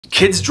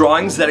Kids'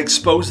 drawings that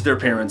expose their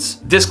parents.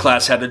 This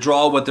class had to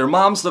draw what their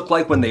moms look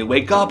like when they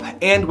wake up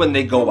and when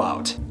they go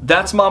out.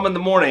 That's mom in the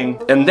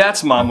morning, and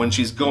that's mom when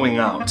she's going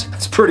out.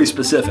 It's pretty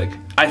specific.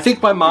 I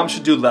think my mom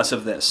should do less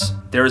of this.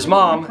 There's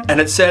mom,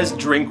 and it says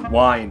drink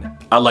wine.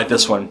 I like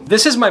this one.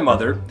 This is my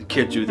mother. The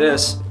kid drew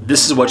this.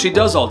 This is what she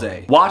does all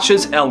day.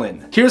 Watches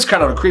Ellen. Here's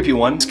kind of a creepy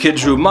one. This kid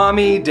drew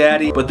mommy,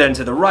 daddy, but then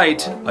to the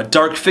right, a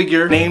dark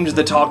figure named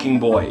the talking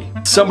boy.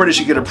 Somebody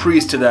should get a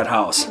priest to that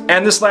house.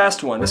 And this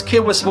last one. This kid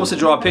was supposed to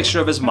draw a picture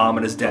of his mom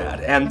and his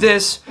dad. And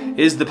this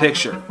is the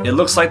picture. It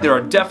looks like there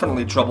are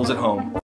definitely troubles at home.